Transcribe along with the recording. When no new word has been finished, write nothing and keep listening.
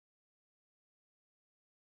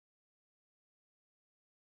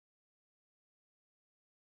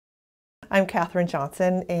I'm Kathryn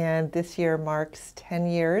Johnson, and this year marks 10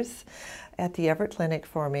 years at the Everett Clinic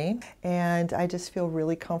for me, and I just feel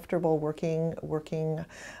really comfortable working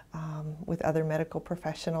with other medical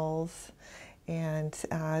professionals, and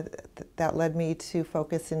that led me to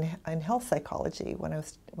focus in health psychology. When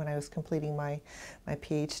I was completing my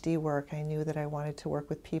PhD work, I knew that I wanted to work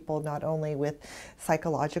with people not only with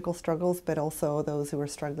psychological struggles, but also those who are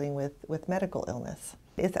struggling with medical illness.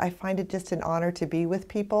 I find it just an honor to be with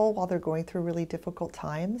people while they're going through really difficult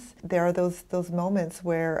times. There are those moments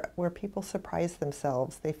where people surprise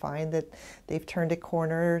themselves. They find that they've turned a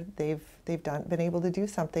corner, they've been able to do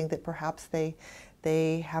something that perhaps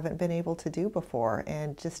they haven't been able to do before,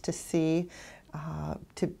 and just to see,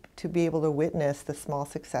 to be able to witness the small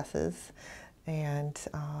successes and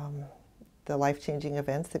the life-changing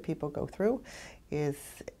events that people go through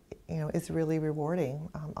is really rewarding.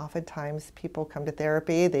 Oftentimes people come to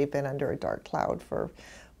therapy, they've been under a dark cloud for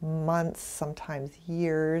months, sometimes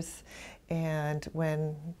years, and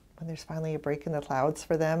when there's finally a break in the clouds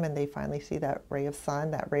for them and they finally see that ray of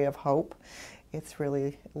sun, that ray of hope, it's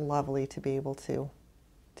really lovely to be able to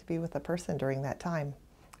be with a person during that time.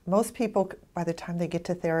 Most people, by the time they get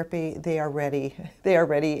to therapy, they are ready. They are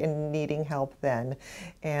ready and needing help then,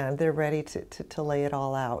 and they're ready to lay it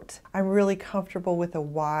all out. I'm really comfortable with a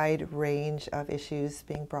wide range of issues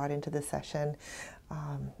being brought into the session.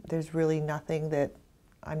 There's really nothing that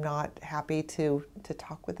I'm not happy to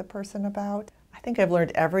talk with a person about. I think I've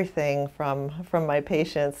learned everything from my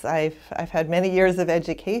patients. I've had many years of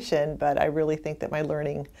education, but I really think that my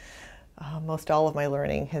learning, most all of my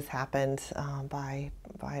learning, has happened by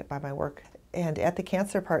my work. And at the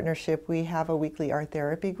Cancer Partnership, we have a weekly art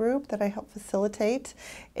therapy group that I help facilitate,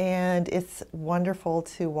 and it's wonderful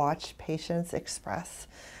to watch patients express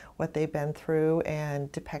what they've been through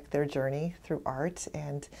and depict their journey through art,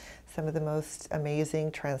 and some of the most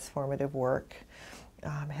amazing transformative work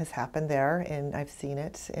has happened there, and I've seen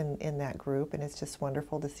it in that group, and it's just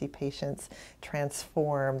wonderful to see patients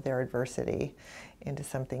transform their adversity into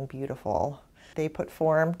something beautiful. They put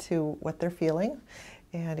form to what they're feeling,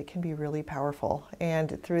 and it can be really powerful,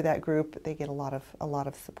 and through that group they get a lot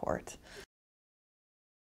of support.